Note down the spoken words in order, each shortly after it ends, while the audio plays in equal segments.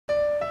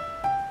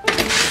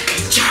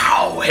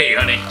hey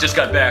honey, just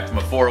got back from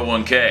a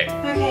 401k.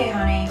 Okay,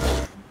 honey.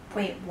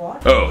 Wait,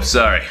 what? Oh,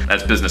 sorry,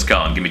 that's business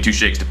calling. Give me 2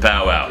 shakes to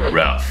powwow.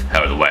 Ralph,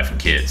 how are the wife and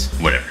kids?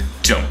 Whatever,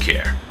 don't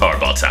care.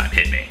 Hardball time,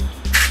 hit me.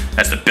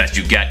 That's the best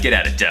you got. Get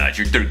out of Dodge.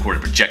 Your third quarter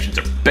projections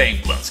are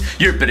bank loans.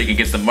 You're bidding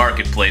against the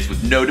marketplace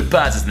with no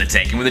deposits in the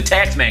tank. And when the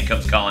tax man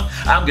comes calling,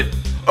 I'm gonna...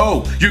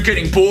 Oh, you're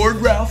getting bored,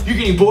 Ralph? You're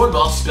getting bored?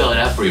 Well, I'll spell it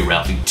out for you,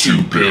 Ralphie.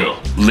 2 bill.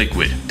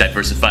 Liquid.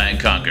 Diversify and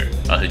conquer.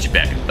 I'll hit you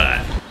back in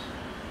 5.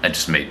 I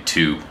just made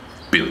 $2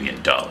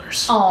 billion.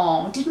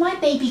 Oh, did my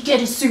baby get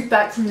his suit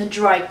back from the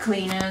dry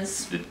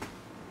cleaners?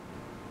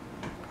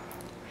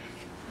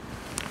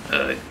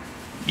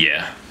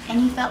 Yeah.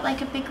 And you felt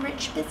like a big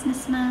rich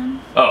businessman.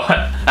 Oh,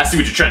 I see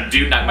what you're trying to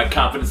do. Knock my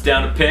confidence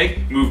down a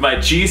peg. Move my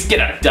cheese. Get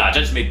out of Dodge.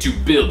 I just made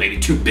 $2 bill, baby.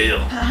 $2 bill.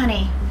 But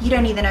honey, you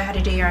don't even know how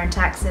to do your own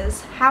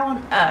taxes. How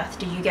on earth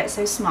do you get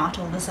so smart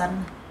all of a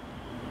sudden?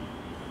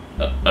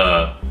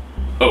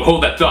 Oh,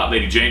 hold that thought,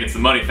 Lady Jane. It's the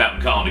money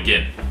fountain calling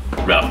again.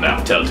 Ralph,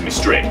 now tell it to me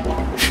straight.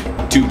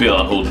 $2 bill,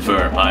 I'll hold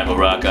firm. I'm a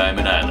rock, I'm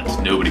an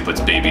island. Nobody puts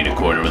baby in a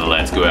corner where the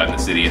lights go out in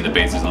the city and the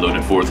base is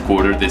loaded 4th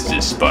quarter. This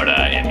is Sparta.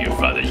 I am your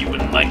father. You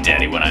wouldn't like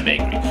daddy when I'm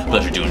angry.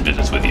 Pleasure doing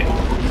business with you.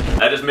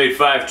 I just made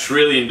 $5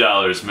 trillion,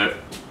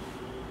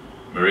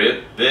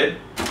 Maria, babe?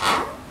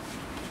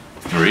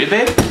 Maria,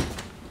 babe?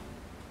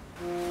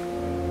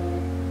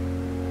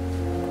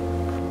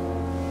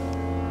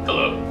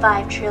 Hello?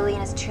 5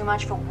 trillion is too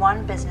much for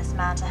one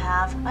businessman to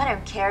have. I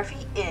don't care if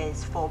he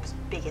is Forbes'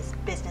 biggest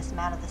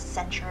businessman of the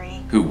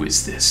century. Who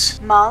is this?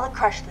 Marla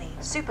Crushley,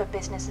 Super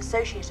Business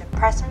Associate of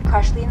Pressman,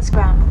 Crushley and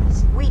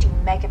Scrambles. We do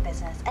mega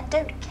business and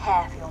don't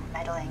care for your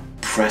meddling.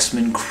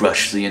 Pressman,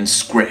 Crushley, and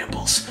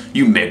Scrambles.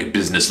 You mega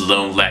business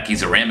loan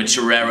lackeys are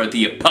amateur hour at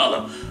the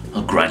Apollo.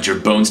 I'll grind your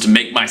bones to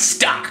make my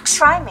stocks.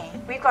 Try me.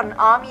 We've got an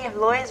army of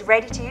lawyers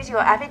ready to use your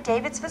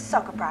affidavits for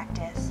soccer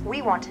practice.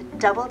 We want to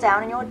double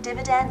down on your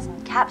dividends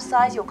and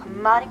capsize your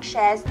commodity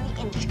shares in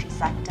the industry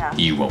sector.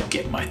 You won't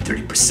get my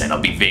 30%.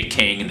 I'll be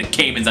vacating in the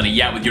Caymans on a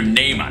yacht with your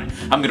name on it.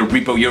 I'm gonna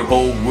repo your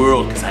whole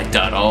world because I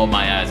dot all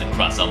my I's and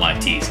cross all my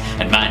T's.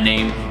 And my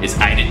name is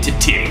Ittit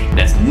Tititti.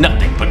 That's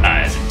nothing but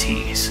I's and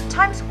T's.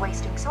 Time's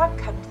wasting, so I'm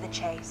cutting to the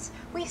chase.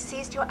 We've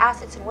seized your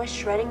assets and we're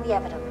shredding the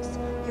evidence.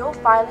 Your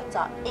filings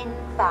are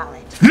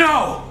invalid.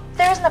 No!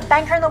 There isn't a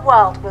banker in the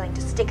world willing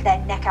to stick their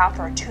neck out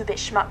for a 2-bit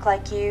schmuck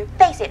like you.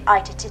 Face it,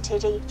 Ittit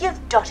Tititti,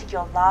 you've dotted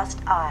your last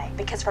I,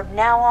 because from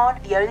now on,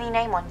 the only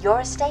name on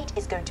your estate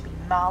is going to be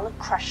Marla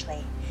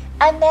Crushley.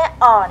 And there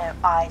are no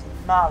I's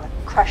in Marla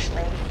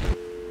Crushley.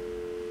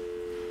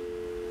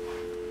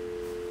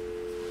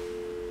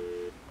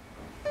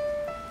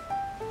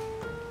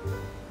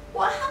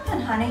 What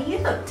happened, honey? You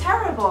look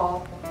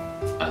terrible.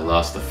 I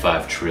lost the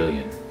 5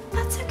 trillion.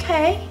 That's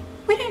okay.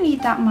 We don't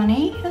need that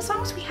money, as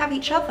long as we have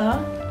each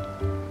other.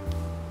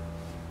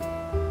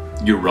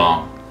 You're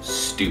wrong.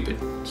 Stupid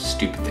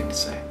thing to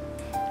say.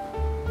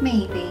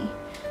 Maybe.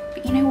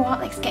 But you know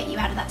what? Let's get you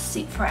out of that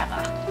suit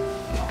forever.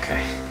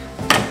 Okay.